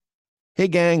Hey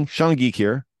gang, Sean Geek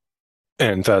here,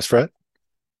 And Fast Fret.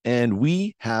 and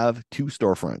we have two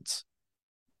storefronts.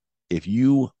 If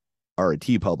you are a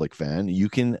T Public fan, you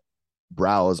can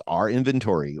browse our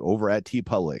inventory over at T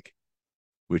Public,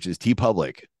 which is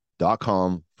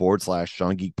tpublic.com/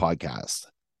 Sean Geek Podcast.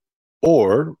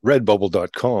 Or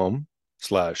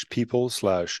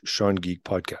redbubble.com/people/Sean Geek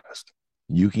Podcast.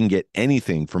 You can get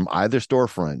anything from either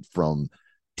storefront, from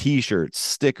t-shirts,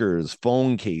 stickers,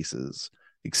 phone cases,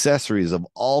 accessories of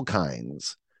all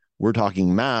kinds. We're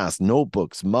talking masks,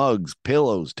 notebooks, mugs,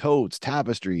 pillows, totes,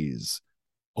 tapestries.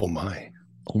 Oh my.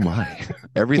 Oh my,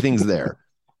 everything's there.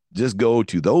 Just go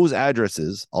to those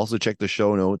addresses. Also, check the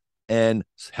show notes and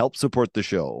help support the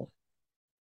show.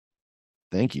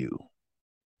 Thank you.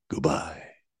 Goodbye.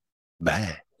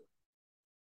 Bye.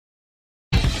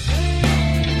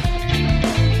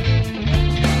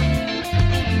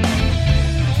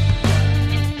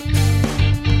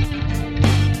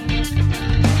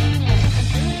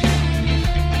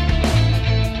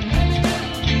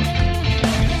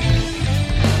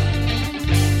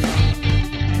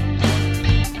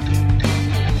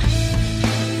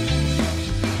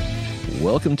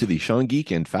 Welcome to the Sean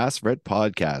Geek and Fast Fret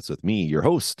podcast with me, your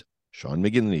host, Sean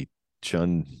McGinley.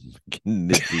 Sean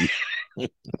McGinley.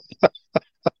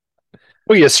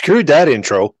 Well, you screwed that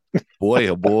intro. Boy,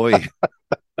 oh boy.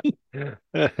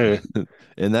 And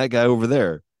that guy over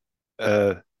there.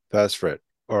 uh, Fast Fret,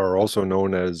 or also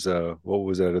known as what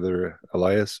was that other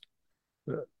Elias?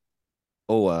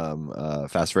 Oh,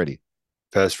 Fast Freddy.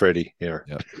 Fast Freddy. Yeah.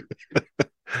 Yeah.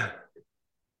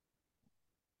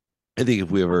 I think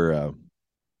if we ever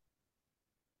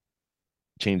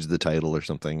change the title or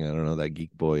something, I don't know, that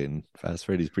Geek Boy and Fast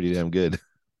Freddy's pretty damn good.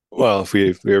 Well, if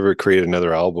we ever create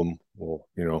another album, we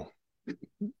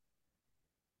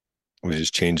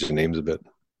just change the names a bit.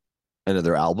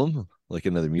 Another album, like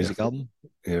another Yeah. music album.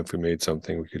 Yeah, if we made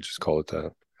something, we could just call it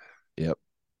that. Yep.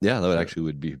 Yeah, that would Yeah. actually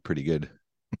would be pretty good.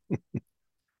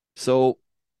 So,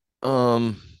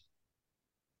 um,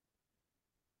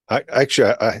 I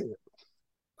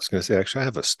was gonna say, actually, I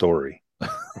have a story.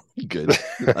 good.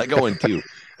 I got one too.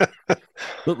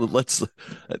 Let's.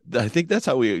 I think that's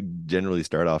how we generally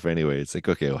start off anyway. It's like,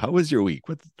 okay, well, how was your week?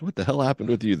 What the hell happened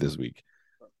with you this week?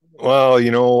 Well,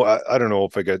 I don't know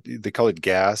if they call it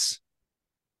gas.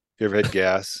 You ever had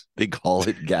gas? They call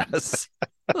it gas.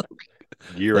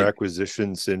 Gear Like,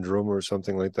 acquisition syndrome or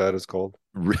something like that is called.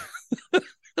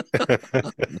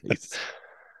 nice.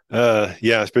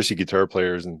 Yeah, especially guitar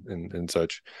players and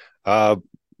such. Uh,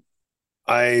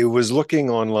 I was looking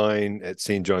online at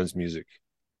St. John's Music,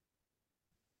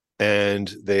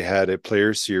 and they had a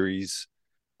player series,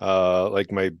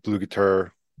 like my blue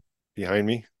guitar behind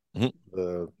me.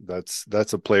 Mhm.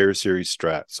 That's a player series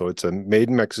Strat. So it's a made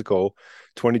in Mexico,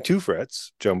 22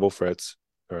 frets, jumbo frets,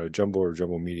 or jumbo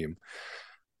medium.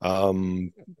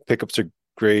 Pickups are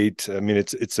great. I mean,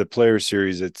 it's a player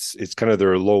series. It's kind of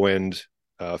their low end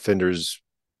Fender's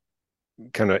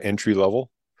kind of entry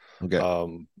level,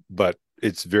 Okay. but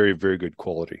it's very very good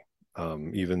quality.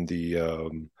 Even the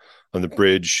on the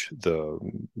bridge, the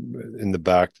in the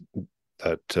back,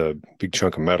 that big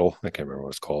chunk of metal. I can't remember what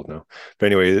it's called now. But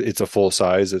anyway, it's a full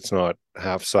size. It's not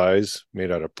half size,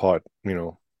 made out of pot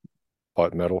metal.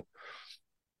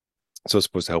 So it's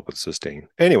supposed to help with sustain.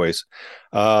 Anyways,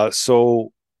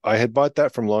 so I had bought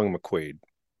that from Long McQuaid.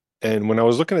 And when I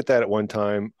was looking at that at one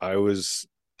time, I was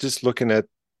just looking at,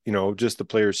 just the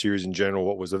player series in general,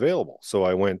 what was available. So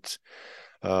I went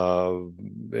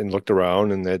and looked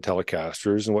around, and they had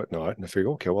Telecasters and whatnot. And I figured,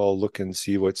 okay, well, I'll look and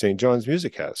see what St. John's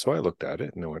Music has. So I looked at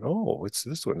it and I went, oh, it's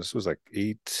this one. This was like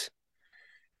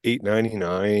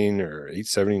 $8.99 or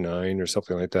 $8.79 or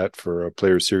something like that for a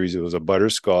player series. It was a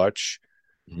butterscotch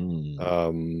Mm.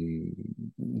 um,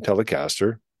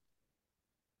 Telecaster,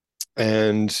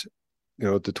 and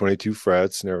the 22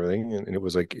 frets and everything, and it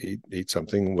was like eight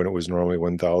something when it was normally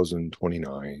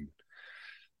 1,029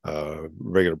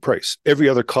 regular price. Every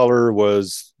other color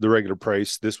was the regular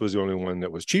price. This was the only one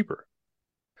that was cheaper.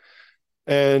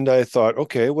 And I thought,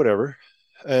 okay, whatever.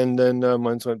 And then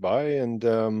months went by, and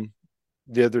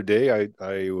the other day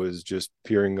I was just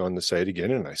peering on the site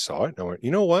again, and I saw it, and I went,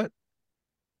 you know what?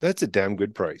 That's a damn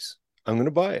good price. I'm going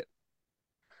to buy it.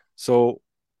 So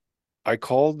I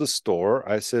called the store.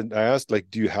 I asked,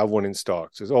 like, do you have one in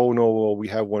stock? Says, oh no, well, we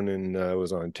have one in it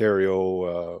was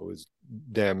Ontario. It was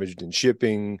damaged in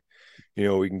shipping.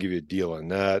 We can give you a deal on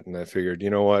that. And I figured, you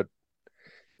know what,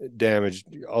 damaged.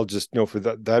 I'll just, for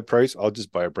that price, I'll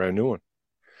just buy a brand new one.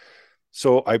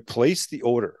 So I placed the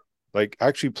order, like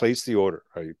actually placed the order.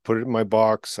 I put it in my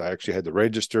box. I actually had to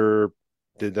register,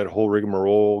 did that whole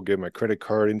rigmarole, gave my credit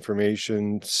card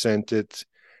information, sent it,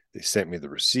 They sent me the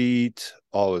receipt.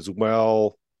 All is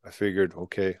well. I figured,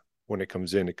 okay, when it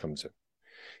comes in, it comes in.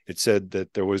 It said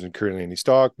that there wasn't currently any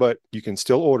stock, but you can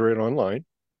still order it online.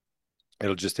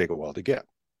 It'll just take a while to get.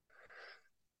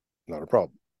 Not a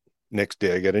problem. Next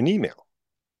day, I get an email.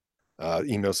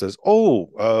 Email says,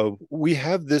 we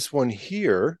have this one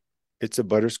here. It's a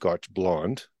butterscotch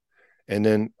blonde. And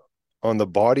then on the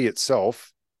body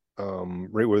itself,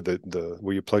 right where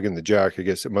where you plug in the jack, I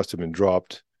guess it must have been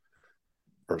dropped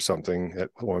or something at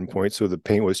one point. So the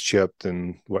paint was chipped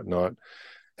and whatnot.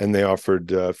 And they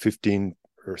offered 15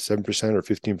 or 7% or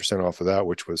 15% off of that,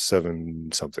 which was 7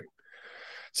 something.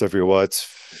 So I figure, well, it's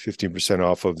 15%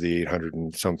 off of the 800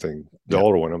 and something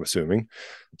dollar one, I'm assuming.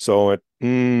 So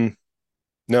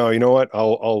no, you know what?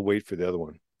 I'll wait for the other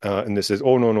one. And this is,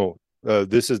 oh, no.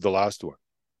 This is the last one.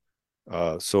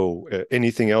 So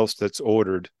anything else that's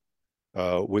ordered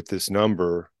with this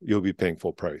number, you'll be paying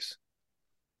full price.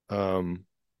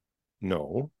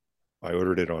 No, I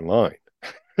ordered it online.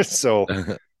 So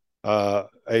I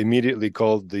immediately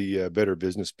called the Better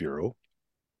Business Bureau.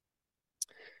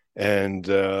 And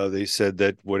they said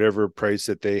that whatever price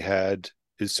that they had,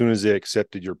 as soon as they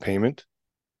accepted your payment,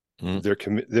 they're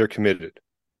committed.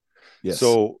 Yes.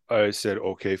 So I said,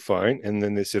 okay, fine. And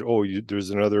then they said, there's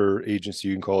another agency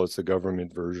you can call. It's the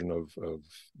government version of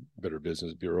Better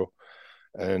Business Bureau.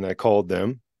 And I called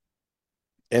them,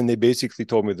 and they basically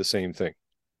told me the same thing.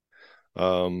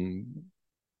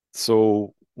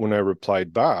 So when I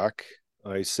replied back,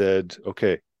 I said,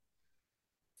 okay,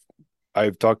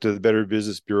 I've talked to the Better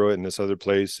Business Bureau in this other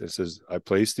place. It says, I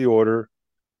placed the order.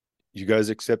 You guys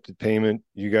accepted payment.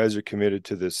 You guys are committed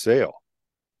to this sale.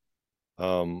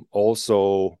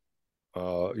 Also, I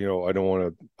don't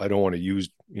want to use,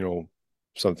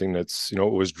 something that's, it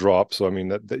was dropped. So, I mean,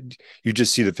 that you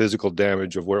just see the physical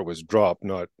damage of where it was dropped,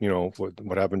 not,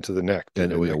 what happened to the neck. Did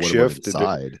the neck shift?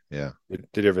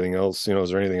 Did everything else, is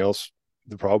there anything else,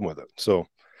 the problem with it? So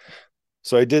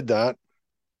I did that.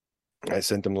 I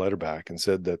sent them a letter back and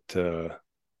said that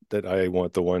I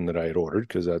want the one that I had ordered,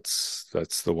 because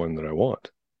that's the one that I want.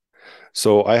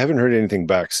 So I haven't heard anything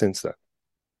back since then,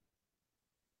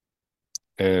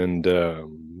 and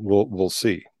we'll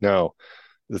see. Now,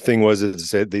 the thing was,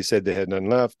 they said they had none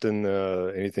left and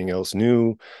anything else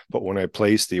new. But when I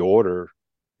placed the order,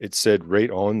 it said right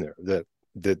on there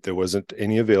that there wasn't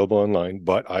any available online,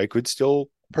 but I could still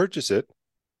purchase it.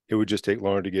 It would just take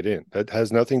longer to get in. That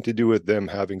has nothing to do with them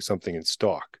having something in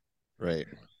stock. Right.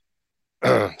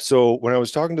 So when I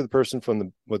was talking to the person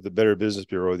from the Better Business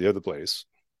Bureau, the other place,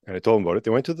 and I told them about it,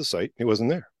 they went to the site. It wasn't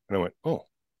there. And I went, oh.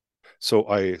 So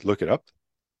I look it up.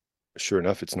 Sure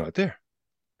enough, it's not there.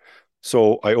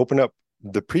 So I open up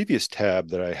the previous tab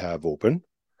that I have open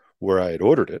where I had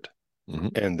ordered it,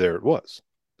 and there it was.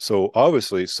 So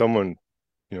obviously someone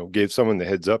gave someone the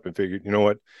heads up and figured, you know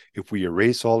what, if we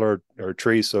erase all our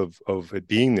trace of it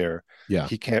being there,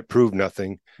 he can't prove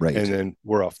nothing. Right. And then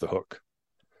we're off the hook.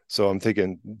 So I'm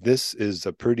thinking, this is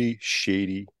a pretty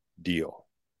shady deal.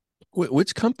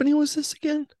 Which company was this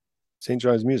again? St.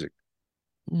 John's Music.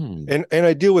 And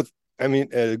I deal with,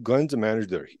 Glenn's a manager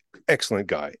there. Excellent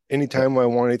guy. Anytime I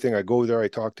want anything, I go there, I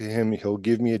talk to him. He'll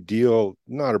give me a deal.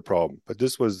 Not a problem. But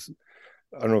this was,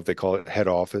 I don't know if they call it head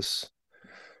office.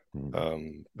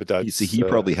 But that's, he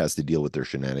probably has to deal with their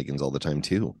shenanigans all the time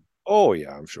too. Oh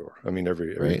yeah, I'm sure. I mean,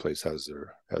 every place has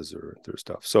their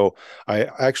stuff. So I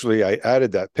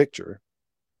added that picture,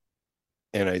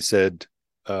 and I said,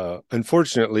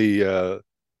 unfortunately,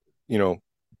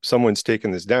 someone's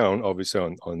taken this down,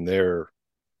 obviously on their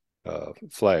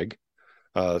flag.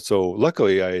 So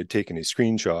luckily, I had taken a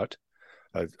screenshot.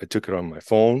 I took it on my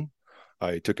phone.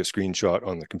 I took a screenshot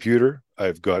on the computer.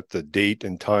 I've got the date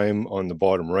and time on the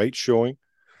bottom right showing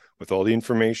with all the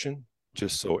information,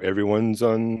 just so everyone's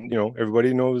on,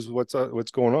 everybody knows what's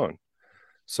going on.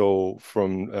 So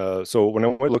so when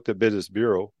I looked at Better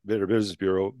Business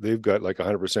Bureau, they've got like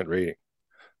 100% rating.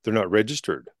 They're not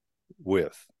registered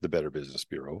with the Better Business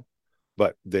Bureau,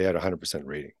 but they had 100%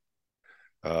 rating.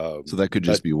 So that could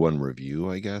just be one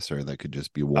review, I guess, or that could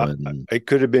just be one. It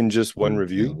could have been just one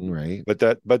review, thing, right?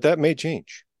 But that may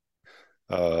change.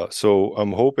 So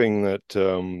I'm hoping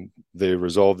that they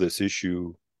resolve this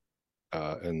issue,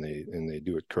 and they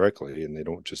do it correctly, and they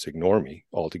don't just ignore me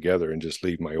altogether and just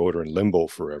leave my order in limbo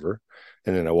forever.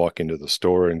 And then I walk into the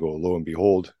store and go, lo and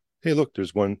behold, hey, look,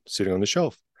 there's one sitting on the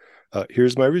shelf.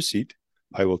 Here's my receipt.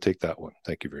 I will take that one.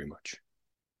 Thank you very much.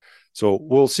 So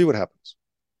we'll see what happens.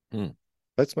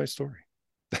 That's my story.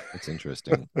 That's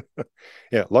interesting.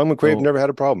 Yeah, Long McQuaid never had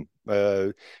a problem.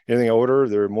 Anything I order,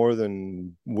 they're more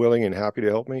than willing and happy to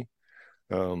help me.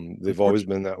 They've always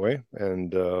been that way.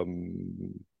 And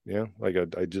Yeah, like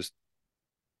I just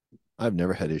I've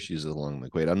never had issues with Long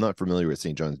McQuaid. I'm not familiar with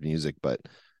St. John's music, but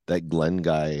that Glenn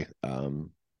guy,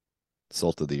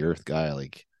 Salt of the Earth guy,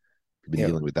 like I've been yeah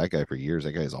dealing with that guy for years.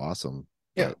 That guy's awesome.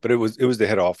 yeah. But But it was the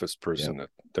head office yeah, person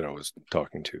that I was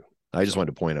talking to. I just So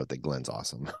wanted to point out that Glenn's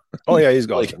awesome. oh yeah, he's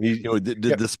Like, awesome. He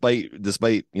yep. despite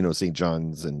St.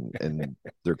 John's and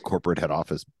their corporate head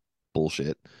office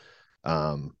bullshit,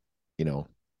 um, you know,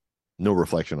 no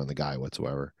reflection on the guy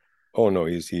whatsoever. Oh no,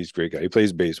 he's a great guy. He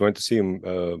plays bass. Went to see him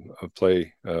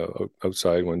play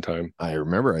outside one time. I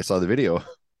remember I saw the video.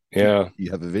 Yeah,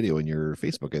 You have a video in your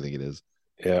Facebook, I think it is.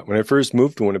 yeah. When I first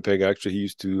moved to Winnipeg, actually, he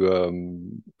used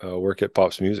to work at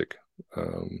Pops Music. I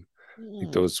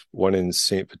think there Mm. was one in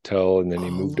St. Vital, and then he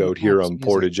moved Oh, out here Pop's on music.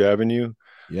 Portage Avenue.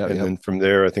 Yeah, And yeah. then from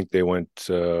there, I think they went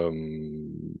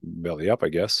belly up, I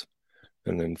guess.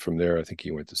 And then from there, I think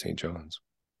he went to St. John's.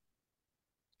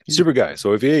 He's a Super guy.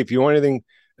 So if you want anything,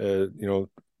 you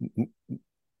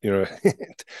know,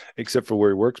 except for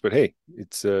where he works, but hey,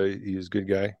 it's he's a good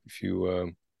guy. If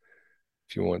you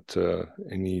want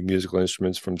any musical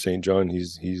instruments from St. John,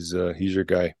 he's your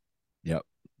guy. Yep.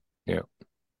 Yeah,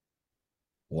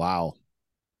 Wow.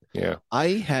 yeah. I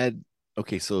had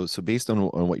okay, so based on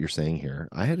what you're saying here,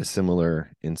 I had a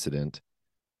similar incident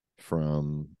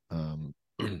from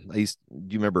do you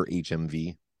remember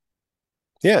HMV?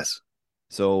 Yes.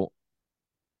 So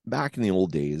back in the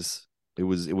old days, it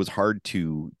was hard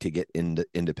to get into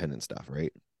independent stuff,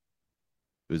 right?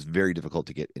 It was very difficult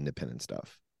to get independent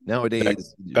stuff. Back Nowadays,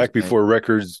 there's back before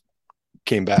records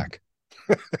came back,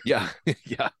 yeah,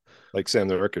 yeah. like Sam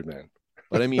the Record Man.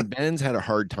 But I mean, bands had a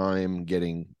hard time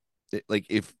getting like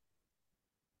if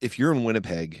you're in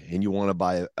Winnipeg and you want to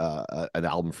buy an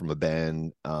album from a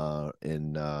band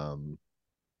in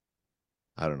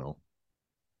I don't know,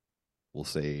 we'll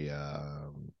say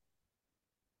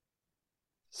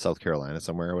South Carolina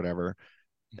somewhere or whatever,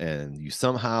 and you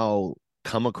somehow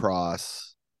come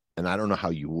across, and I don't know how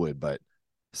you would, but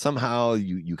somehow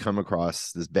you come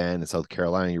across this band in South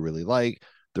Carolina you really like.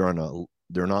 They're on a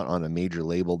they're not on a major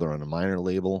label, they're on a minor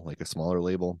label, like a smaller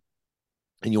label,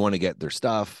 and you want to get their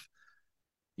stuff.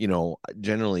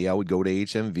 Generally I would go to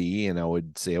HMV and I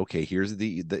would say, okay, here's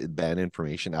the band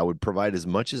information. I would provide as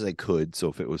much as I could. So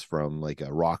if it was from like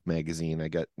a rock magazine, I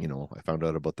found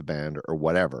out about the band or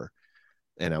whatever,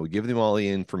 and I would give them all the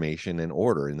information and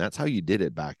order. And that's how you did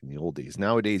it back in the old days.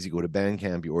 Nowadays, you go to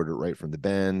Bandcamp, you order it right from the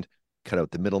band, cut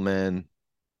out the middleman,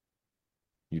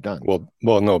 you're done.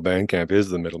 No, Bandcamp is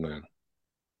the middleman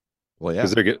Well,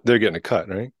 because yeah. they're getting a cut,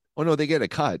 right? Oh no, they get a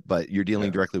cut, but you're dealing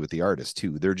Yeah, directly with the artist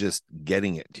too. They're just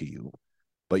getting it to you,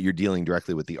 but you're dealing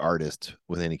directly with the artist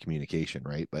with any communication,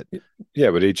 right? But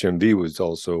yeah. But HMV was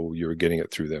also you were getting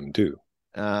it through them too.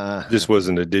 uh Just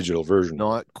wasn't a digital version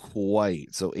of it. not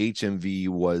quite. So HMV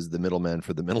was the middleman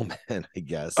for the middleman, I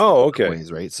guess, Oh, in some okay.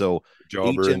 ways, right? So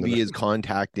Jobber in the HMV is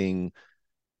contacting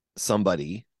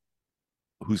somebody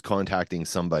who's contacting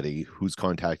somebody who's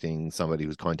contacting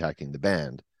the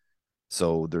band.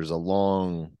 So there's a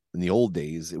long in the old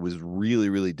days, it was really,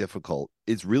 really difficult.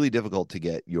 It's really difficult to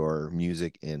get your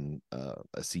music in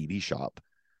a CD shop.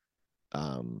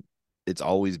 It's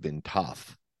always been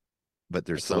tough, but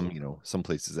there's that's a, some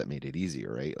places that made it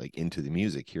easier, right? Like Into the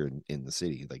Music here in the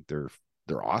city, like they're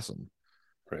awesome.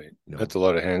 right. You know, That's a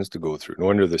lot of hands to go through. No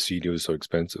wonder the CD was so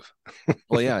expensive.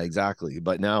 well, yeah, exactly.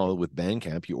 But now with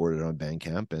Bandcamp, you order it on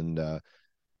Bandcamp, and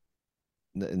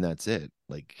that's it.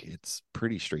 Like it's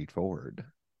pretty straightforward.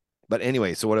 But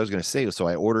anyway, so what I was going to say was, so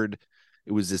I ordered.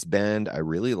 It was this band I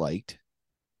really liked,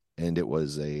 and it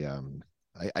was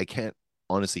I can't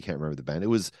honestly can't remember the band. It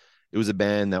was a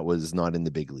band that was not in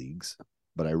the big leagues,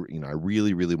 but I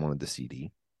really really wanted the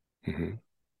CD. Mm-hmm.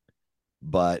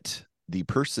 But the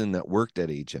person that worked at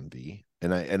HMV,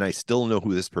 and I still know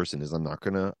who this person is. I'm not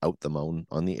going to out them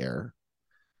on the air,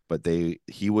 but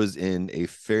he was in a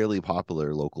fairly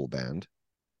popular local band,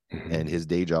 Mm-hmm. and his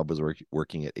day job was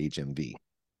working at HMV.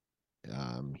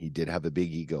 He did have a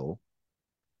big ego.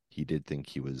 He did think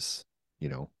he was, you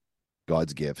know,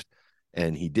 God's gift,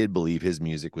 and he did believe his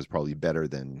music was probably better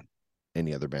than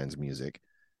any other band's music.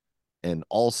 And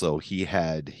also, he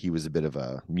was a bit of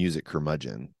a music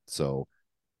curmudgeon. So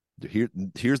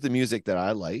here's the music that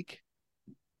I like,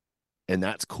 and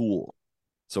that's cool.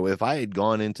 So if I had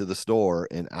gone into the store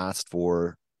and asked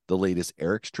for the latest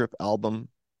Eric Strip album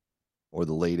or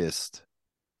the latest,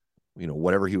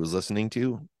 whatever he was listening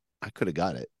to, I could have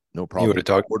got it. No You would problem. have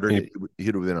talked. Ordered it,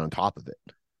 he'd have been on top of it.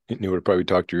 You would have probably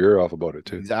talked your ear off about it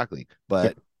too. Exactly.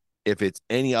 But if it's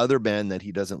any other band that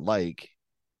he doesn't like,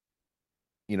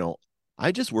 you know,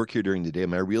 I just work here during the day.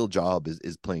 My real job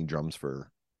is playing drums for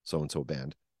so and so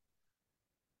band.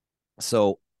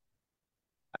 So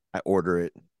I order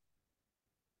it.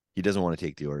 He doesn't want to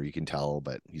take the order. You can tell,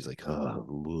 but he's like,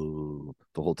 oh,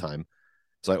 the whole time.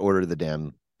 So I order the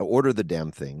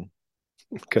damn thing.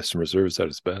 Customer service at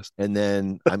its best. And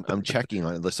then I'm checking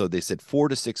on it. So they said 4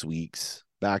 to 6 weeks.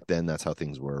 Back then, that's how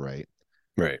things were, right?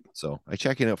 Right. So I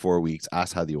check in at 4 weeks,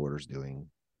 ask how the order's doing.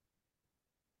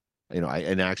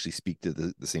 And actually speak to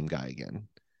the same guy again.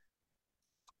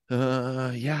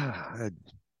 Yeah,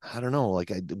 I don't know.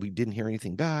 Like we didn't hear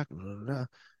anything back.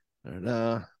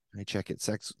 I check it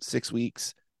 6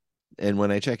 weeks, and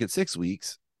when I check it 6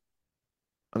 weeks,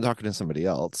 I'm talking to somebody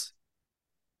else.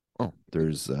 Oh,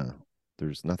 there's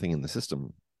nothing in the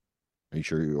system. Are you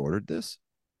sure you ordered this?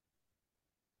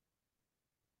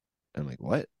 I'm like,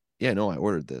 what? Yeah, no, I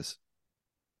ordered this.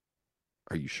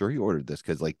 Are you sure you ordered this?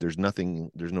 Because like there's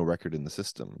no record in the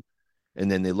system.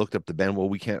 And then they looked up the band. Well,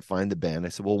 we can't find the band. I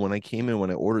said, well, when I came in,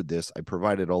 when I ordered this, I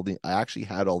actually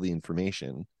had all the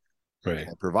information. Right.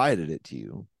 I provided it to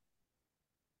you,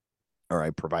 or I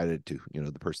provided it to,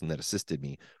 the person that assisted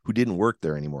me, who didn't work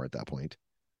there anymore at that point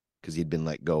because he'd been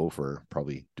let go for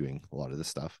probably doing a lot of this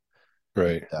stuff.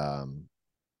 Right. And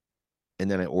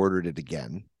then I ordered it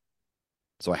again.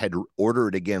 So I had to order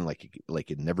it again like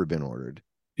it'd never been ordered.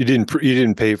 You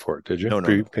didn't pay for it, did you? No, no,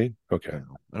 no. Prepaid? Okay.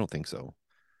 No, I don't think so.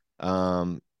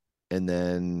 And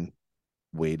then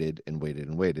waited and waited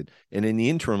and waited. And in the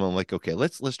interim, I'm like, okay,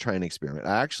 let's try an experiment.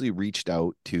 I actually reached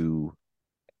out to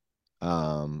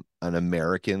an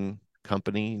American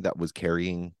company that was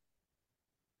carrying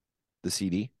the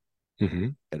CD. Mm-hmm.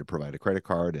 Had to provide a credit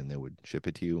card and they would ship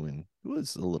it to you, and it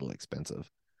was a little expensive.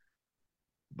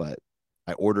 But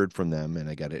I ordered from them and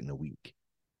I got it in a week.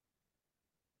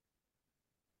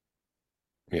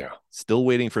 Yeah. Still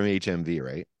waiting from HMV,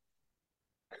 right?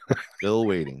 Still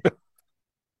waiting.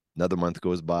 Another month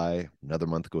goes by, another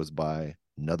month goes by,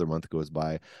 another month goes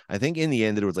by. I think in the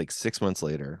end, it was like 6 months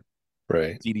later.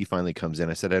 Right. CD finally comes in.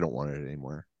 I said, I don't want it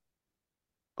anymore.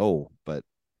 Oh, but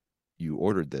you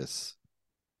ordered this.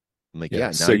 I'm like, Yeah. yeah,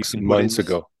 now you Six can put it in months your,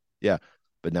 ago. yeah,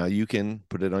 but now you can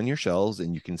put it on your shelves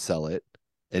and you can sell it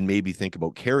and maybe think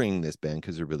about carrying this band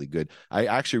because they're really good. I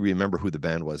actually remember who the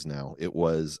band was now. It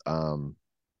was,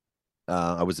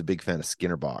 I was a big fan of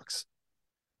Skinner Box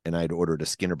and I'd ordered a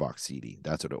Skinner Box CD.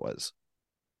 That's what it was.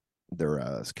 They're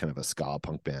kind of a ska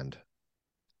punk band.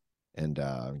 And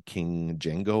King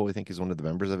Django, I think, is one of the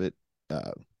members of it.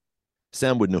 Uh,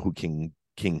 Sam would know who King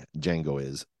Django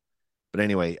is. But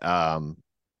anyway,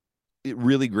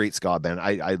 really great ska band.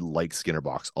 I like Skinner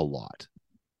Box a lot.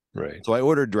 Right. So I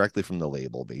ordered directly from the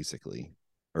label, basically,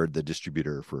 or the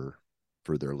distributor for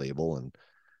their label,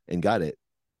 and got it.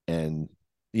 And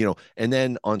and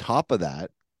then on top of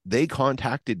that, they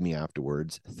contacted me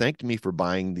afterwards, thanked me for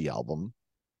buying the album,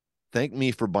 thanked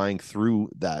me for buying through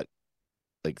that,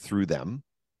 like through them,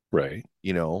 Right.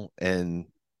 and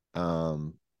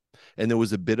um and there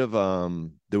was a bit of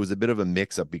a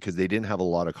mix up because they didn't have a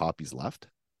lot of copies left.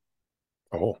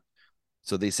 Oh.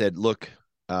 So they said, look,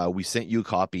 we sent you a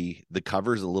copy. The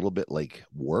cover's a little bit like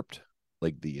warped,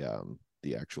 like the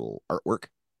actual artwork.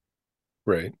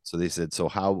 Right. So they said, so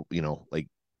how, like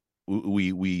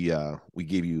we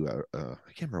gave you I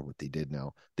can't remember what they did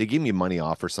now. They gave me money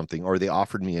off or something, or they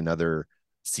offered me another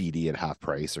CD at half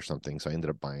price or something. So I ended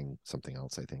up buying something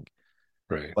else, I think.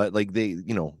 Right. But like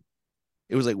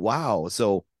it was like, wow.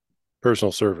 So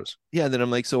Personal service. yeah, then I'm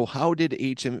like, so how would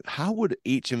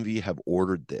HMV have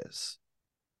ordered this?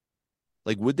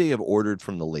 Like, would they have ordered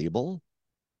from the label?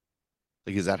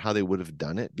 Like, is that how they would have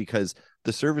done it? Because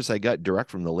the service I got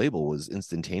direct from the label was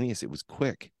instantaneous. It was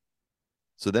quick.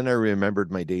 So then I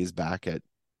remembered my days back at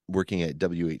working at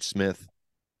WH Smith,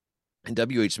 and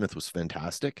WH Smith was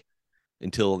fantastic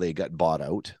until they got bought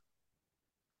out.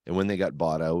 And when they got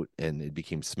bought out and it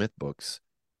became Smith Books,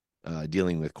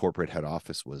 dealing with corporate head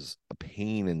office was a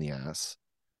pain in the ass.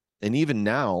 And even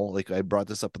now, like I brought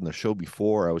this up in the show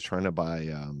before, I was trying to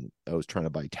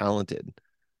buy Talented,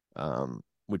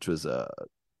 which was a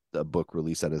book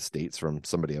released out of States from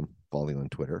somebody I'm following on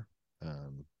Twitter.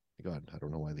 God, I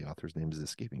don't know why the author's name is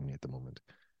escaping me at the moment.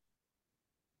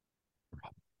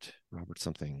 Robert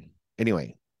something.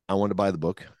 Anyway, I wanted to buy the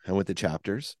book. I went to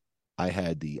Chapters. I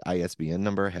had the ISBN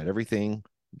number, I had everything,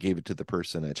 gave it to the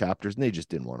person at Chapters, and they just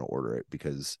didn't want to order it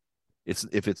because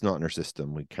if it's not in our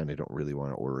system, we kind of don't really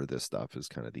want to order this stuff, is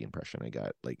kind of the impression I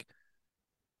got. Like,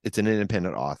 it's an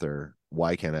independent author.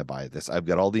 Why can't I buy this? I've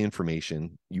got all the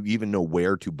information. You even know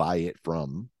where to buy it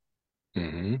from.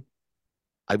 Mm-hmm.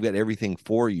 I've got everything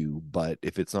for you, but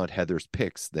if it's not Heather's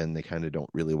Picks, then they kind of don't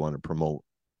really want to promote.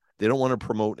 They don't want to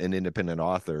promote an independent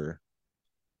author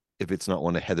if it's not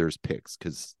one of Heather's picks,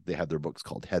 because they have their books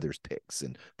called Heather's Picks,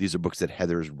 and these are books that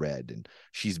Heather's read, and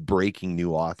she's breaking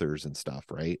new authors and stuff,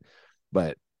 right?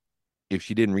 But if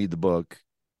she didn't read the book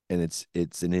and it's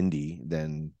an indie,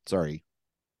 then sorry,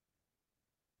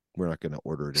 we're not going to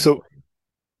order it in. So,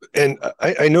 and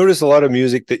I notice a lot of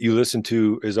music that you listen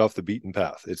to is off the beaten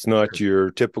path. It's not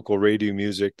your typical radio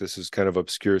music. This is kind of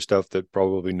obscure stuff that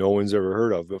probably no one's ever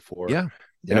heard of before. Yeah.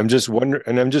 And I'm just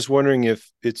wondering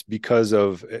if it's because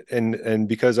of, and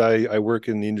because I work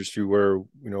in the industry where,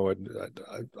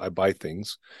 I buy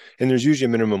things, and there's usually a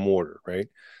minimum order, right?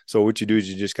 So what you do is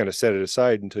you just kind of set it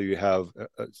aside until you have,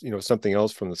 something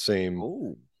else from the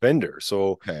same vendor.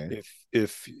 So okay.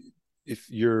 if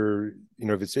you're,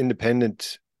 if it's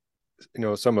independent,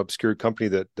 some obscure company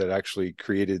that actually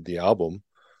created the album.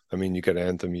 I mean, you got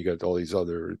Anthem, you got all these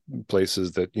other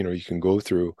places that, you can go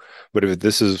through. But if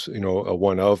this is, a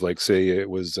one of, like, say it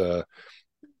was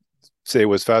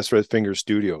Fast Red Finger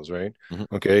Studios, right?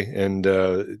 Mm-hmm. Okay. And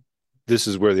this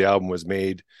is where the album was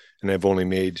made. And I've only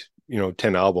made,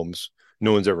 10 albums.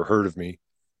 No one's ever heard of me.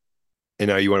 And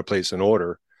now you want to place an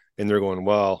order. And they're going,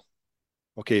 well,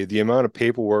 okay, the amount of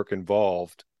paperwork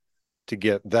involved to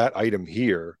get that item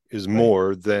here is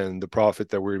more than the profit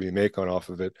that we're going to be making off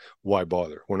of it. Why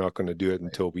bother? We're not going to do it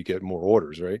until we get more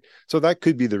orders, right? So that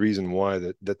could be the reason why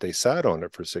that they sat on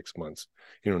it for 6 months.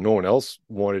 No one else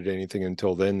wanted anything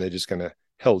until then. They just kind of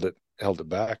held it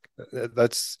back.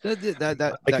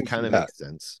 That kind of makes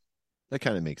sense. That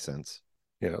kind of makes sense.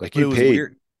 Yeah, like but you paid.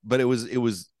 Weird, but it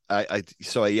was I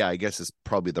guess it's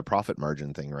probably the profit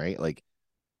margin thing, right? Like,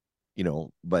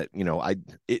 but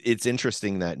it's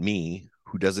interesting that me,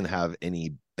 who doesn't have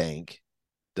any bank,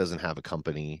 doesn't have a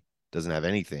company, doesn't have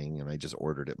anything, and I just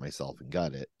ordered it myself and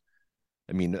got it.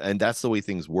 I mean, and that's the way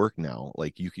things work now.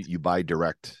 Like you buy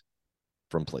direct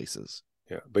from places.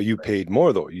 Yeah, but you paid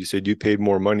more though. You said you paid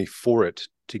more money for it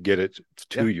to get it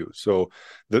to you. So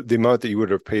the amount that you would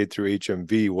have paid through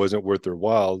HMV wasn't worth their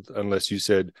while unless you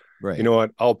said, right, you know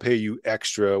what, I'll pay you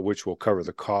extra, which will cover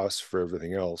the costs for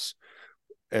everything else.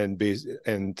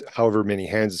 And however many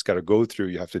hands it's got to go through,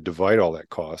 you have to divide all that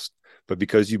cost. But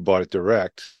because you bought it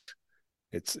direct,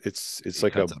 it's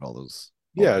like all those.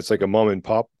 It's like a mom and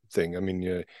pop thing. I mean,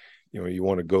 you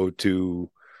want to go to,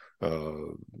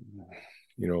 a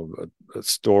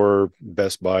store,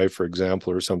 Best Buy, for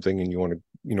example, or something, and you want to,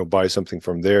 buy something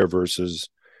from there versus,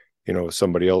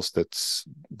 somebody else that's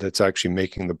actually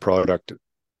making the product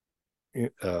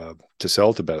to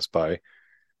sell to Best Buy.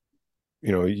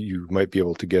 You might be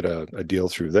able to get a deal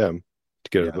through them to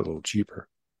get it a little cheaper.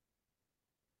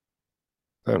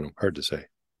 I don't know, hard to say.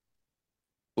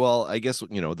 Well, I guess,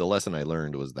 the lesson I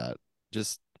learned was that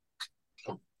just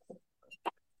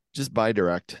buy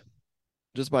direct.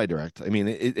 Just buy direct. I mean,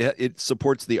 it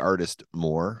supports the artist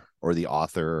more, or the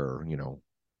author, or,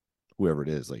 whoever it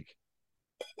is. Like,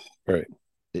 right.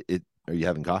 Are you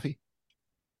having coffee?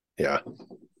 Yeah.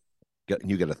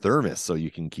 You got a thermos so you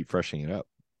can keep freshening it up.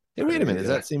 Hey, wait a minute. Is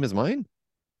that same as mine?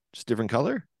 Just different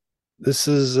color? This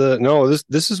is no,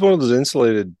 this is one of those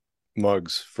insulated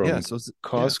mugs from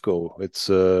Costco. Yeah. It's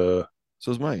so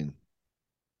is mine.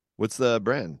 What's the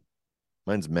brand?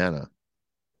 Mine's Mana.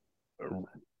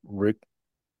 Rick,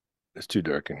 it's too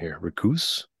dark in here.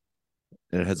 Ricus.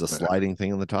 And it has a sliding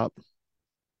thing on the top.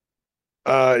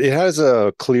 It has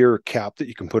a clear cap that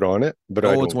you can put on it, but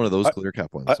it's one of those clear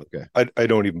cap ones. Okay. I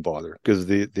don't even bother because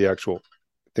the actual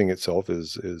thing itself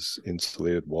is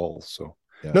insulated walls. So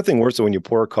nothing worse than when you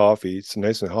pour coffee, it's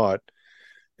nice and hot,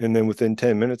 and then within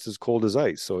 10 minutes it's cold as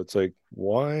ice. So it's like,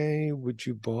 why would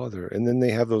you bother? And then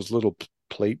they have those little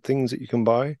plate things that you can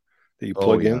buy that you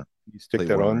plug in. You stick plate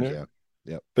that warmers, on there.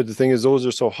 Yeah. But the thing is, those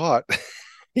are so hot,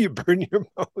 you burn your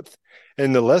mouth.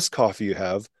 And the less coffee you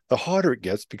have, the hotter it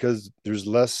gets because there's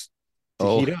less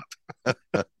to heat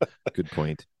up. Good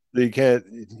point. You can't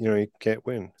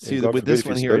win. See, with this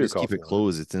one here, I just keep it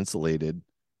closed. It's insulated,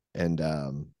 and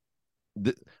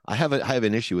I have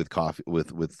an issue with coffee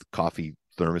with coffee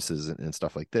thermoses and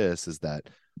stuff like this. Is that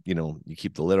you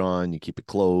keep the lid on, you keep it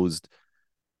closed.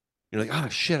 You're like, oh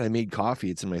shit, I made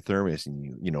coffee. It's in my thermos,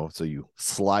 and so you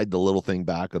slide the little thing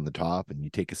back on the top, and you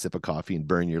take a sip of coffee and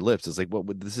burn your lips. It's like, well,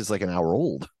 this is like an hour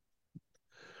old.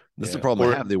 This is the problem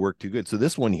I have. They work too good. So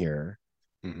this one here,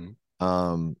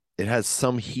 it has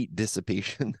some heat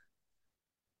dissipation.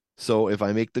 So if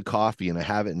I make the coffee and I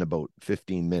have it in about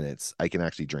 15 minutes, I can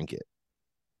actually drink it.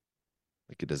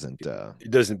 Like it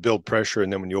doesn't build pressure,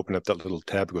 and then when you open up that little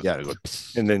tab, it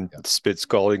goes, and then spit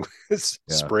scalding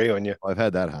spray on you. I've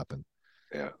had that happen.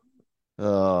 Yeah.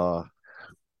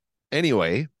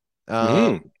 Anyway,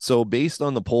 so based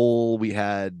on the poll we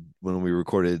had when we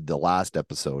recorded the last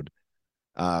episode,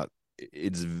 Uh,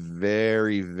 it's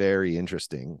very, very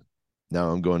interesting. Now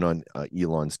I'm going on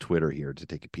Elon's Twitter here to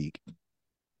take a peek.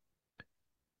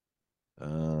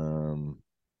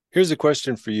 Here's a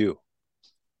question for you.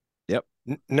 Yep.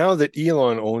 Now that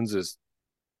Elon owns this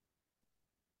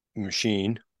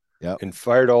machine Yep. and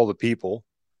fired all the people,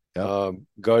 Yep.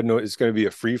 God knows it's going to be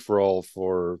a free for all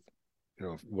for,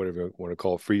 whatever you want to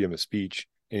call it, freedom of speech.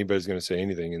 Anybody's going to say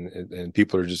anything, and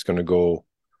people are just going to go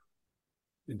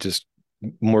just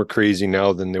more crazy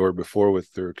now than they were before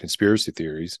with their conspiracy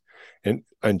theories and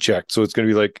unchecked. So it's going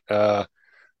to be like,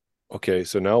 okay,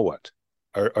 so now what?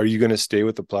 Are you going to stay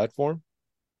with the platform?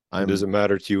 Does it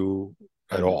matter to you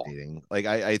at all? Debating. Like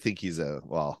I think he's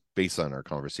based on our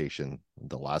conversation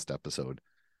the last episode,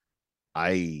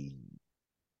 I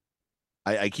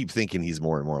keep thinking he's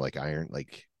more and more like Iron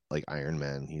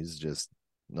Man. He's just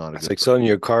not a It's good like person. selling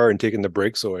you a car and taking the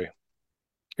brakes away.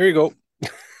 Here you go.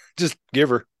 Just give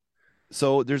her.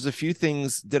 So there's a few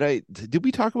things. Did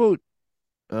we talk about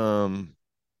um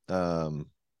um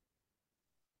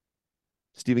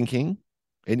Stephen King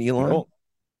and Elon? No.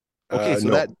 Okay,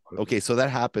 No. so that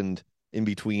happened in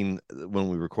between when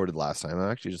we recorded last time.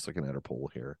 I'm actually just looking at our poll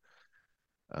here.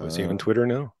 Was he on Twitter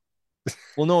now?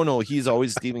 Well, no,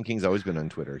 Stephen King's always been on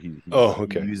Twitter. Oh, He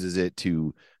okay. uses it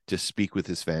to speak with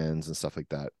his fans and stuff like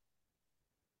that.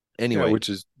 Yeah, Anyway, which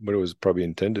is what it was probably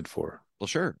intended for. well,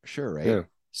 sure, right? Yeah.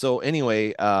 So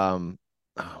anyway, I'm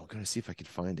gonna see if I can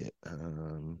find it.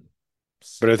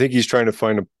 But I think he's trying to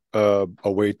find a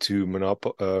way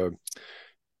to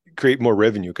create more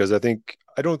revenue, because I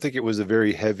don't think it was a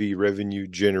very heavy revenue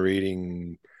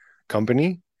generating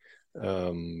company,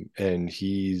 and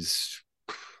he's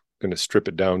going to strip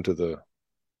it down to the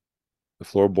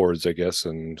floorboards, I guess,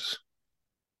 and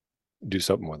do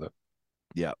something with it.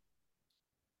 Yeah.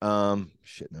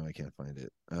 Shit, no, I can't find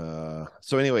it.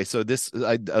 So anyway, so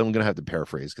I'm gonna have to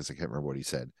paraphrase because I can't remember what he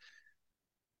said.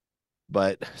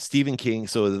 But Stephen King,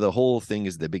 so the whole thing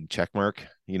is the big check mark.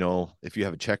 You know, if you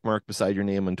have a check mark beside your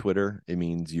name on Twitter, it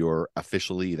means you're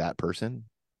officially that person.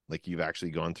 Like you've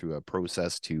actually gone through a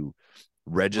process to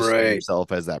register Right.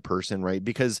 yourself as that person, right?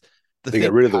 Because the They thing,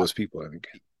 got rid of those people, I think.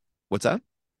 what's that?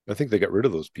 I think they got rid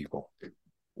of those people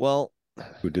Well,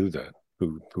 who do that,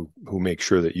 who make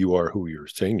sure that you are who you're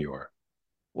saying you are.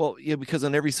 yeah, because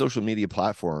on every social media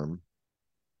platform,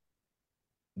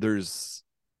 there's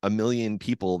a million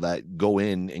people that go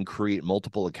in and create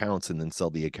multiple accounts and then sell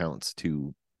the accounts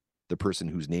to the person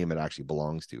whose name it actually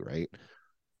belongs to, right?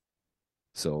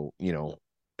 So,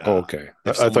 Oh, okay.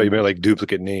 if I thought you someone, meant like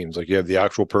duplicate names, like you have the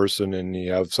actual person and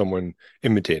you have someone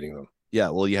imitating them. yeah,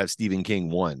 well, you have Stephen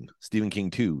King 1, Stephen King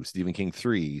 2, Stephen King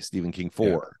 3, Stephen King Yeah.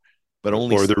 4, but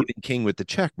only Or the Stephen King with the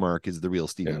check mark is the real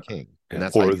Stephen yeah, King. And yeah.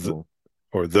 that's how you know.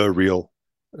 Or the real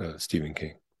Stephen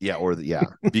King. Yeah,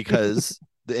 because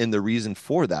the reason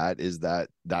for that is that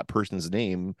that person's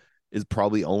name is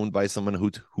probably owned by someone who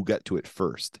got to it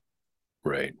first.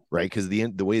 Right. Right, because the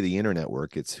way the internet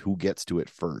works, it's who gets to it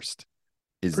first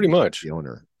is Pretty much. the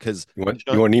owner. Because You want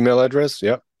an email address?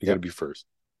 Yeah, you got to be first.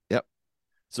 Yep.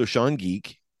 So Sean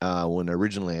Geek, when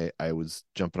originally I was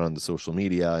jumping on the social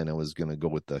media and I was gonna go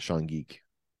with the Sean Geek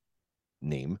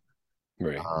name,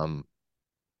 Right.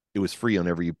 it was free on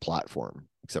every platform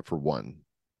except for one.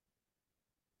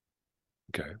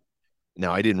 Okay.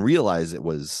 Now I didn't realize it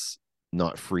was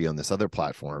not free on this other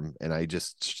platform, and I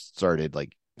just started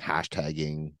like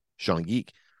hashtagging Sean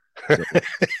Geek. So,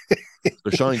 so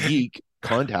Sean Geek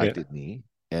contacted me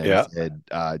and said,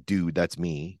 dude, that's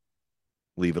me.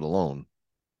 Leave it alone.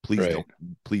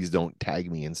 Please don't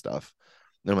tag me and stuff.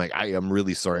 And I'm like, I'm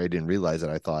really sorry. I didn't realize that.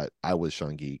 I thought I was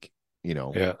Sean Geek,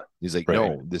 Yeah. He's like,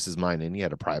 no, this is mine. And he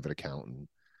had a private account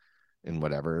and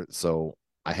whatever. So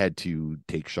I had to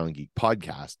take Sean Geek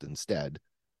podcast instead.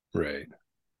 Right.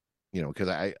 Because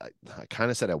I kind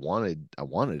of said I wanted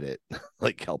it.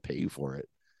 Like, I'll pay you for it.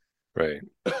 Right.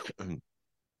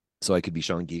 So I could be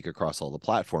Sean Geek across all the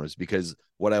platforms, because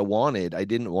what I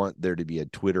didn't want there to be a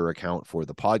Twitter account for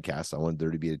the podcast. I wanted there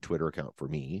to be a Twitter account for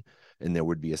me, and there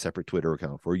would be a separate Twitter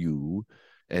account for you,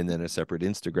 and then a separate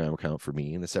Instagram account for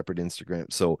me, and a separate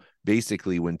Instagram. So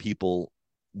basically,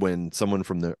 when someone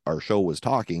from our show was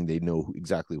talking, they know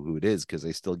exactly who it is, because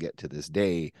they still get to this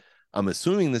day. I'm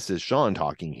assuming this is Sean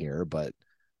talking here, but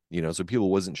so people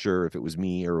wasn't sure if it was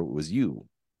me or it was you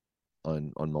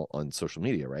on social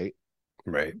media, right?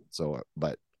 Right. So,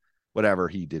 but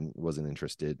whatever, wasn't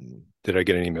interested. And did I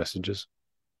get any messages?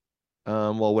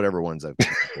 Well, whatever ones I've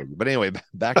told you. But anyway,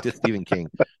 back to Stephen King.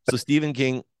 So Stephen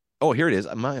King, oh, here it is.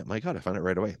 My God, I found it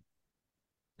right away.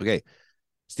 Okay.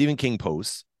 Stephen King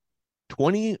posts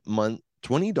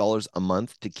 $20 a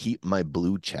month to keep my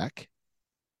blue check.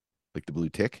 like the blue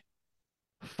tick.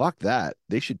 Fuck that.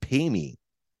 They should pay me.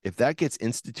 If that gets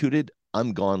instituted,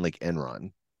 I'm gone like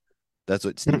Enron. That's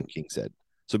what Stephen King said.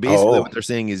 So basically, Oh, what they're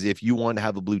saying is if you want to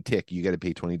have a blue tick, you got to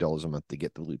pay $20 a month to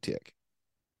get the blue tick.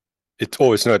 it's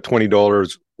not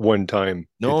 $20 one time.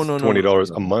 No, It's no, no, no, no, $20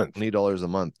 a no. month. $20 a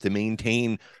month to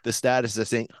maintain the status of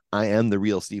saying I am the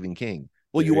real Stephen King.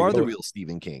 Well, There you you are the go. real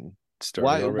Stephen King. It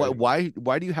started already.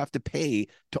 Why do you have to pay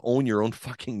to own your own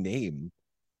fucking name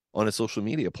on a social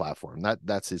media platform?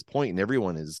 That's his point, and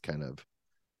everyone is kind of.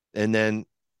 And then,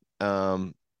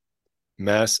 um,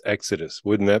 Mass exodus.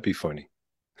 Wouldn't that be funny?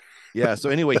 yeah. So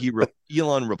anyway,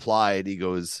 Elon replied. He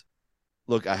goes,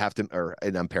 "Look, I have to," or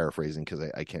and I'm paraphrasing because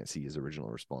I can't see his original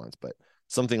response, but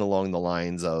something along the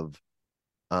lines of,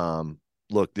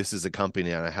 "Look, this is a company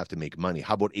and I have to make money.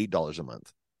 How about $8 a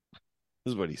month?"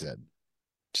 This is what he said.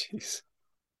 Jeez.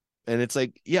 And it's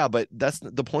like, yeah, but that's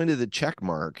the point of the check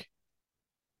mark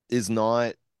is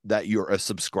not that you're a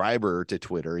subscriber to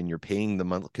Twitter and you're paying the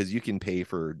month because you can pay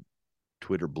for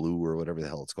Twitter Blue or whatever the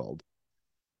hell it's called.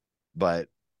 But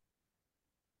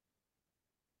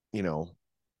you know,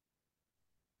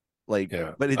 like,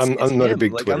 Yeah. but it's I'm not a him.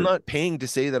 big Like, I'm Twitter. not paying to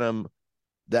say that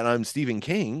I'm Stephen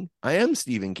King. I am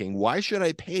Stephen King. Why should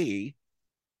I pay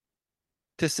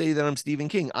to say that I'm Stephen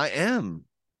King? I am.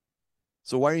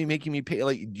 So why are you making me pay?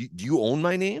 Like, do you own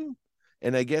my name?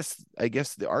 And I guess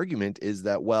the argument is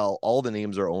that, well, all the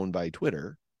names are owned by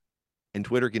Twitter, and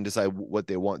Twitter can decide what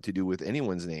they want to do with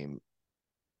anyone's name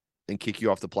and kick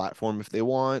you off the platform if they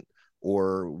want,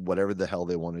 or whatever the hell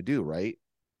they want to do, right?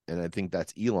 And I think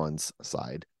that's Elon's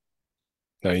side.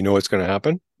 Now you know what's going to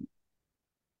happen?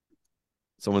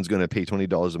 Someone's going to pay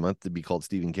 $20 a month to be called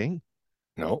Stephen King.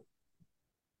 No,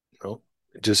 no.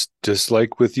 Just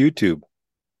like with YouTube.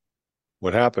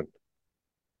 What happened?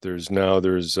 There's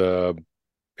Iker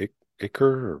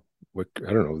or what,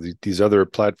 I don't know, these other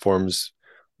platforms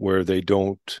where they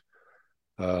don't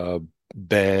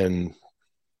ban,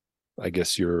 I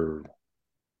guess I don't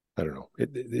know.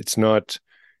 It's not.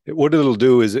 What it'll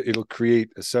do is it'll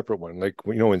create a separate one. Like,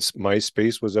 when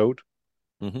MySpace was out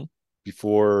Mm-hmm.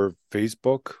 before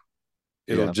Facebook,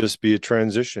 it'll Yeah. just be a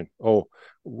transition. Oh,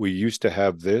 we used to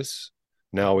have this,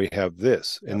 now we have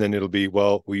this, Yeah. and then it'll be,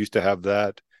 well, we used to have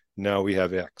that, now we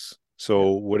have X. Yeah.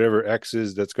 So whatever X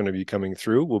is that's going to be coming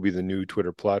through will be the new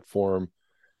Twitter platform.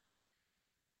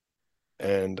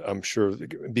 And I'm sure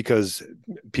because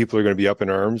people are going to be up in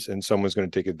arms and someone's going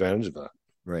to take advantage of that.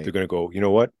 Right. They're going to go, you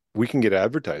know what? We can get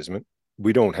advertisement.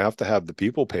 We don't have to have the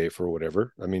people pay for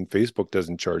whatever. I mean, Facebook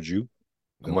doesn't charge you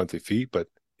a No. monthly fee, but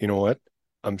you know what?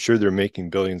 I'm sure they're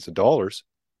making billions of dollars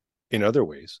in other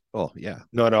ways, Oh, yeah.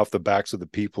 not off the backs of the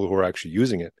people who are actually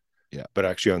using it, Yeah. but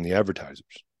actually on the advertisers.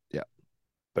 Yeah.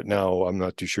 But now I'm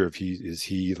not too sure if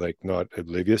he like not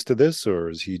oblivious to this, or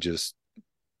is he just,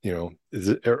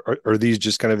 are these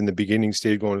just kind of in the beginning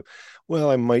stage going, well,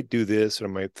 I might do this, or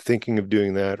am I thinking of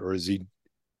doing that, or is he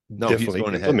No, he's definitely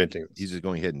going ahead. implementing He's this? just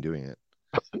going ahead and doing it.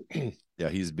 Yeah,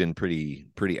 he's been pretty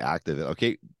active.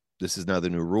 Okay, this is now the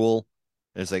new rule.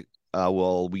 And it's like,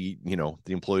 well, the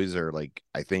employees are like,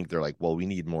 I think they're like, well, we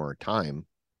need more time.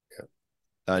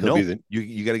 He'll be No, the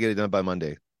you got to get it done by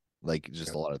Monday. Like, just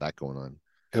yeah, a lot of that going on.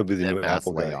 he'll be the And new mass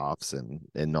Apple guy. layoffs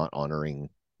and not honoring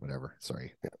whatever.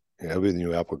 Sorry. Yeah, he'll be the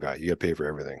new Apple guy. You got to pay for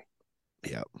everything.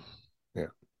 Yeah. Yeah.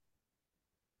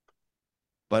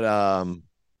 But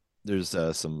there's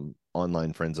some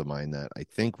online friends of mine that I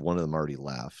think one of them already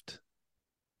left.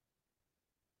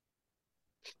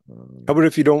 How about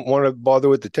if you don't want to bother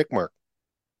with the tick mark?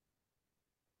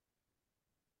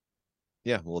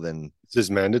 Yeah, well then Is this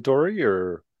mandatory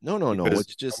or no.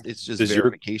 because It's just does your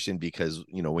verification because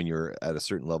when you're at a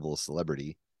certain level of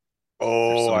celebrity, there's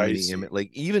oh so I many see.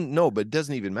 like even no, but it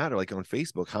doesn't even matter. Like on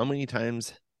Facebook, how many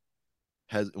times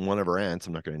has one of her aunts,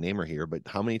 I'm not going to name her here, but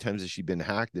how many times has she been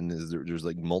hacked and there's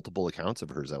like multiple accounts of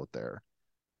hers out there?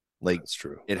 Like That's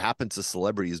true. it happens to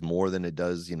celebrities more than it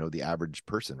does, the average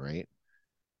person, right?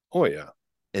 Oh yeah.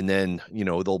 And then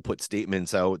they'll put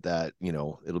statements out that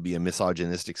it'll be a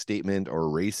misogynistic statement or a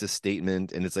racist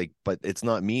statement, and it's like, but it's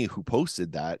not me who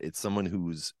posted that, it's someone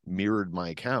who's mirrored my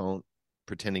account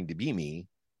pretending to be me.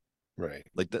 Right.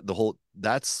 Like the whole,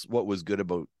 that's what was good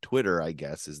about Twitter, I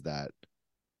guess, is that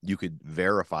you could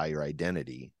verify your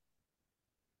identity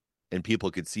and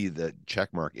people could see the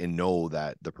check mark and know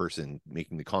that the person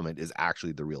making the comment is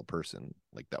actually the real person.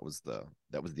 Like that was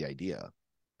the idea.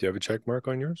 Do you have a check mark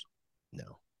on yours?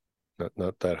 No.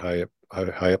 Not that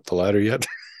high up the ladder yet.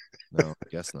 No, I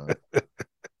guess not.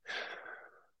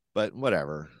 But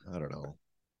whatever. I don't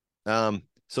know.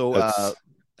 So That's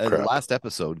the crap. last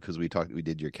episode, because we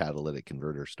did your catalytic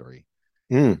converter story.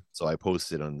 Mm. So I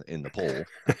posted in the poll,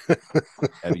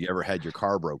 have you ever had your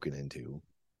car broken into?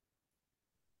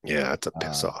 Yeah, it's a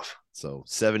piss Uh, off. so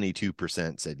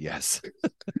 72% said yes.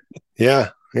 Yeah,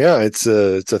 yeah, it's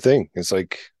a thing. It's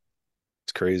like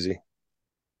it's crazy.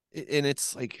 And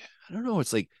it's like, I don't know,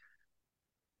 it's like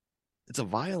it's a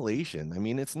violation. I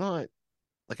mean, it's not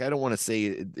like, I don't want to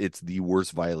say it's the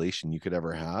worst violation you could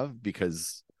ever have,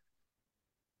 because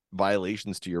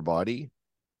violations to your body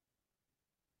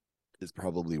is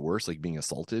probably worse. Like being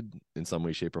assaulted in some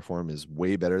way, shape, or form is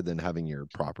way better than having your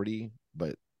property.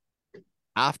 But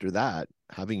after that,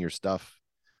 having your stuff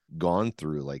gone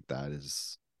through like that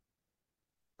is,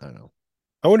 I don't know.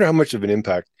 I wonder how much of an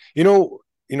impact.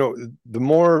 The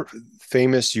more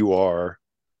famous you are,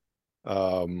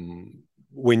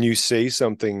 when you say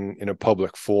something in a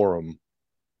public forum,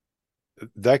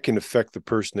 that can affect the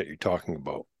person that you're talking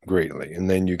about greatly, and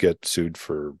then you get sued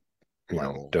for,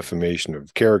 Libel. defamation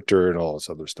of character and all this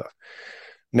other stuff.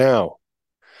 Now,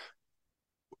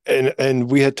 and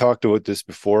we had talked about this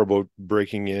before about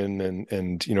breaking in,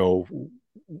 and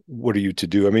what are you to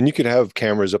do? I mean, you could have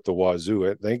cameras up the wazoo.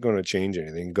 It ain't going to change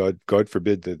anything. God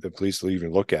forbid that the police will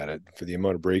even look at it for the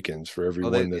amount of break-ins for Oh,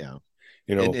 everyone that, that yeah.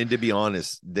 you And know. to be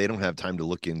honest, they don't have time to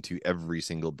look into every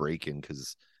single break in,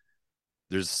 because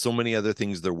there's so many other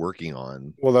things they're working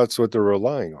on. Well, that's what they're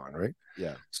relying on, right? Yeah,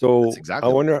 that's So I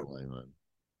exactly what they're wonder. relying on.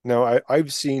 Now,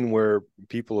 I've seen where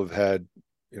people have had,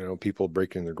 people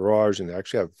break in their garage and they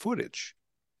actually have footage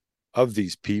of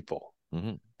these people,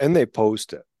 Mm-hmm. and they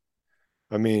post it.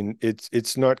 I mean,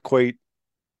 it's not quite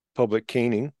public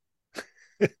caning,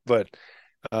 but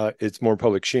it's more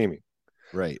public shaming.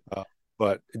 Right. Uh,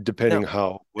 but depending Now, how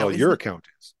now well your isn't account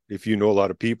is, if you know a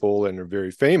lot of people and are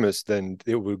very famous, then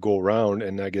it would go around,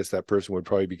 and I guess that person would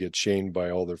probably get shamed by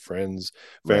all their friends,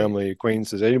 right. family,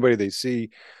 acquaintances, anybody they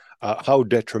see. How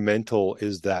detrimental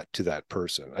is that to that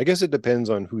person? I guess it depends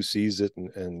on who sees it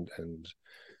and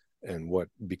what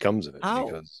becomes of it. How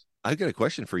Because I've got a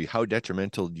question for you. How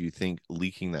detrimental do you think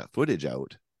leaking that footage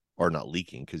out, or not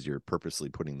leaking because you're purposely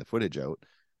putting the footage out?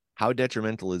 How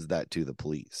detrimental is that to the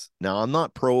police? Now, I'm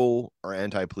not pro or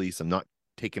anti police. I'm not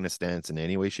taking a stance in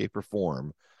any way, shape, or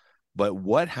form. But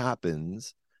what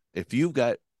happens if you've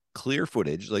got clear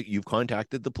footage, like you've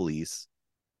contacted the police,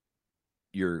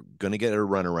 you're going to get a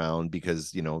runaround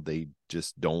because, they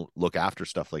just don't look after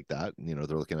stuff like that. They're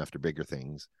looking after bigger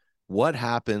things. What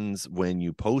happens when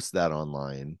you post that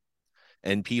online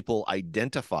and people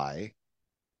identify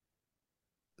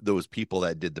those people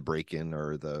that did the break in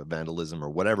or the vandalism or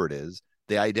whatever it is?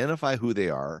 They identify who they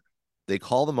are, they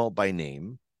call them out by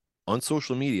name on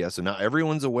social media. So now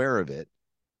everyone's aware of it.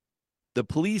 The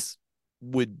police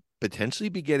would potentially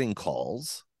be getting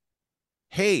calls.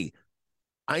 Hey,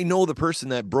 I know the person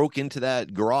that broke into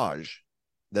that garage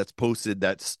that's posted,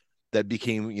 that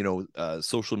became,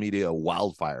 social media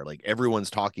wildfire. Like everyone's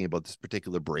talking about this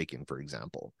particular break-in, for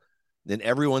example. Then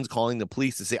everyone's calling the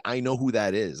police to say, I know who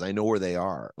that is. I know where they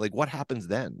are. Like, what happens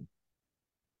then?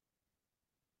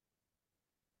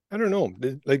 I don't know.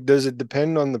 Like, does it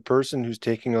depend on the person who's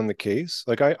taking on the case?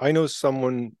 Like, I know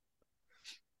someone,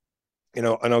 and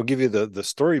I'll give you the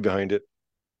story behind it.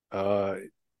 Uh,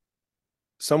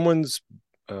 Someone's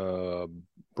uh,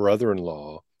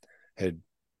 brother-in-law had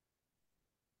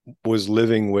was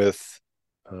living with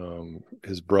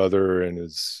his brother and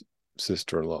his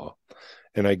sister-in-law,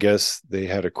 and I guess they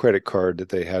had a credit card that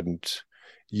they hadn't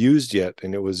used yet,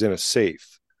 and it was in a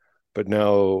safe. But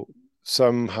now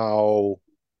somehow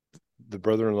the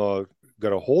brother-in-law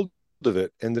got a hold of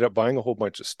it, ended up buying a whole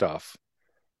bunch of stuff,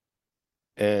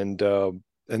 and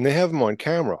they have him on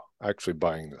camera actually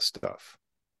buying this stuff.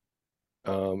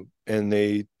 And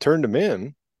they turned him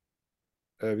in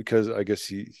because I guess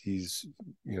he's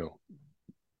you know.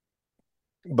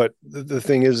 But the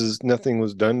thing is nothing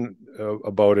was done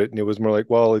about it, and it was more like,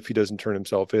 well, if he doesn't turn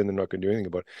himself in, they're not going to do anything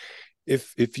about it.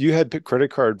 If you had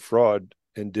credit card fraud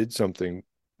and did something,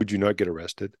 would you not get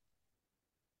arrested?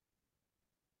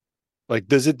 Like,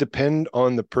 does it depend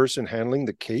on the person handling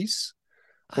the case,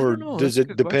 I or don't know. does That's a it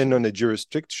good depend on question. the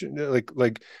jurisdiction?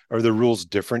 Like are the rules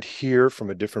different here from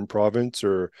a different province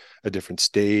or a different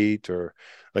state, or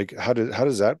like how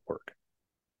does that work?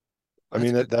 I That's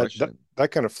mean, a good that question.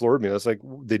 that kind of floored me. I was like,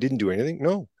 they didn't do anything.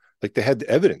 No, like they had the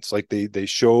evidence. Like they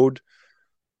showed,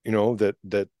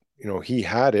 that he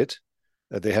had it.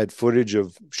 That they had footage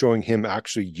of showing him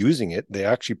actually using it. They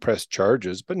actually pressed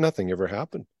charges, but nothing ever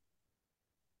happened.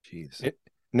 Jeez.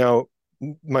 Now,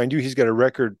 mind you, he's got a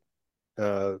record,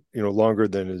 longer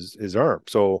than his arm.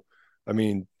 So, I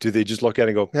mean, do they just look at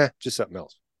it and go, just something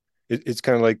else? It's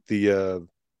kind of like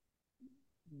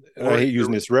and I hate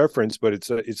using this reference, but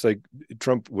it's like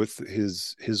Trump with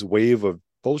his wave of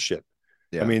bullshit.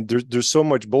 Yeah. I mean, there's so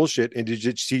much bullshit, and it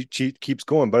just keeps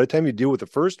going. By the time you deal with the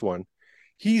first one,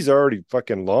 he's already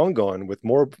fucking long gone with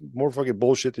more fucking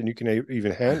bullshit than you can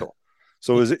even handle.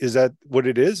 So is that what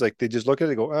it is? Like they just look at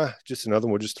it and go, just another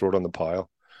one, we'll just throw it on the pile.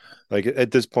 Like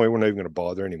at this point, we're not even going to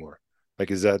bother anymore.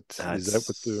 Like is that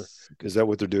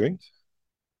what they're doing?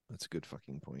 That's a good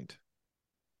fucking point.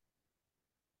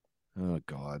 Oh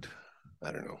God,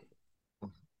 I don't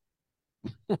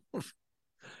know.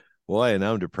 Boy,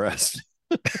 now I'm depressed.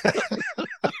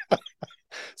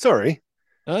 Sorry.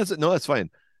 That's fine.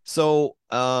 So,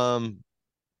 okay,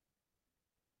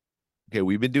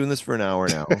 we've been doing this for an hour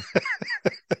now.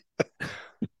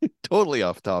 Totally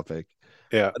off topic.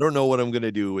 Yeah. I don't know what I'm going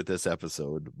to do with this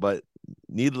episode, but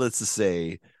needless to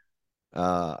say,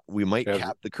 we might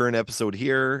cap the current episode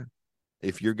here.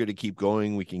 If you're going to keep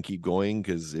going, we can keep going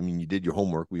because, I mean, you did your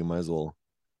homework. We might as well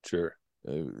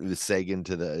seg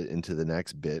into the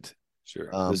next bit. Sure.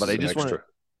 But I just want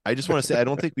to say, I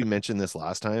don't think we mentioned this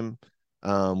last time.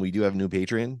 We do have a new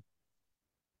Patreon.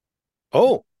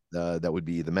 Oh, that would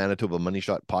be the Manitoba Money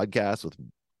Shot podcast with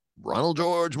Ronald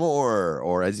George Moore,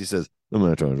 or as he says, the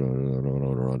Ronald George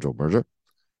Moore,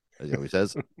 as he always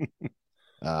says.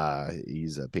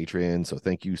 He's a Patreon, so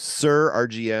thank you, Sir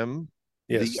RGM.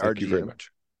 Yes, thank you very much.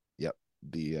 Yep.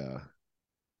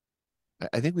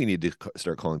 I think we need to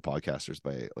start calling podcasters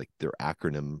by like their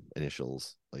acronym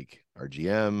initials, like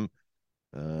RGM.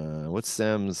 What's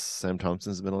Sam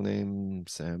Thompson's middle name?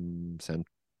 Sam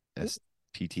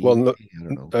STT. Well, no, I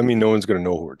don't know. I mean, no one's going to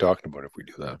know who we're talking about if we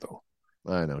do that, though.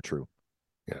 I know, true.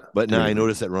 Yeah, but now I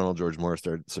noticed that Ronald George Moore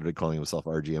started calling himself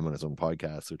RGM on his own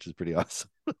podcast, which is pretty awesome.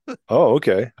 Oh,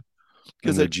 okay.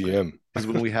 Because the GM. Because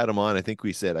when we had him on, I think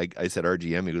we said I said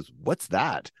RGM. He goes, "What's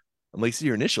that?" I'm like, "See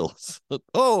your initials."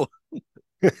 Oh,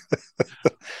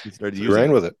 he started using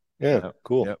ran with it. Yeah,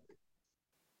 cool. Yep.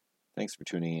 Thanks for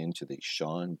tuning in to the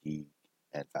Sean Geek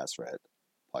and Fast Red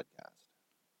podcast.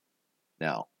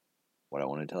 Now, what I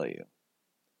want to tell you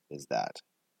is that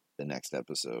the next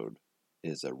episode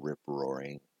is a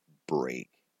rip-roaring break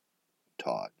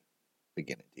Todd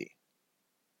McGinnity.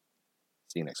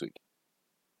 See you next week.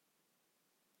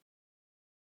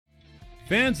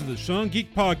 Fans of the Sean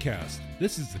Geek Podcast,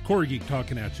 this is the Core Geek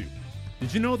talking at you.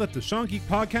 Did you know that the Sean Geek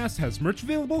Podcast has merch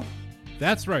available?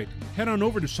 That's right. Head on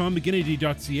over to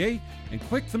SeanMcGinnity.ca and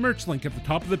click the merch link at the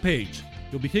top of the page.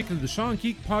 You'll be taken to the Sean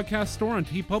Geek Podcast store on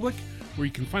TeePublic, where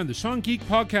you can find the Sean Geek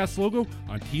Podcast logo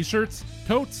on t-shirts,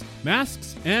 totes,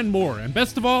 masks, and more. And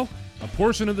best of all, a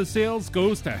portion of the sales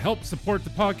goes to help support the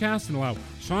podcast and allow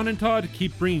Sean and Todd to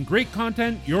keep bringing great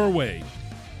content your way.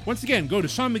 Once again, go to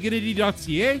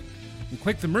SeanMcGinnity.ca and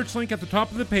click the merch link at the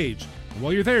top of the page. And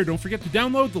while you're there, don't forget to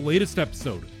download the latest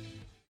episode.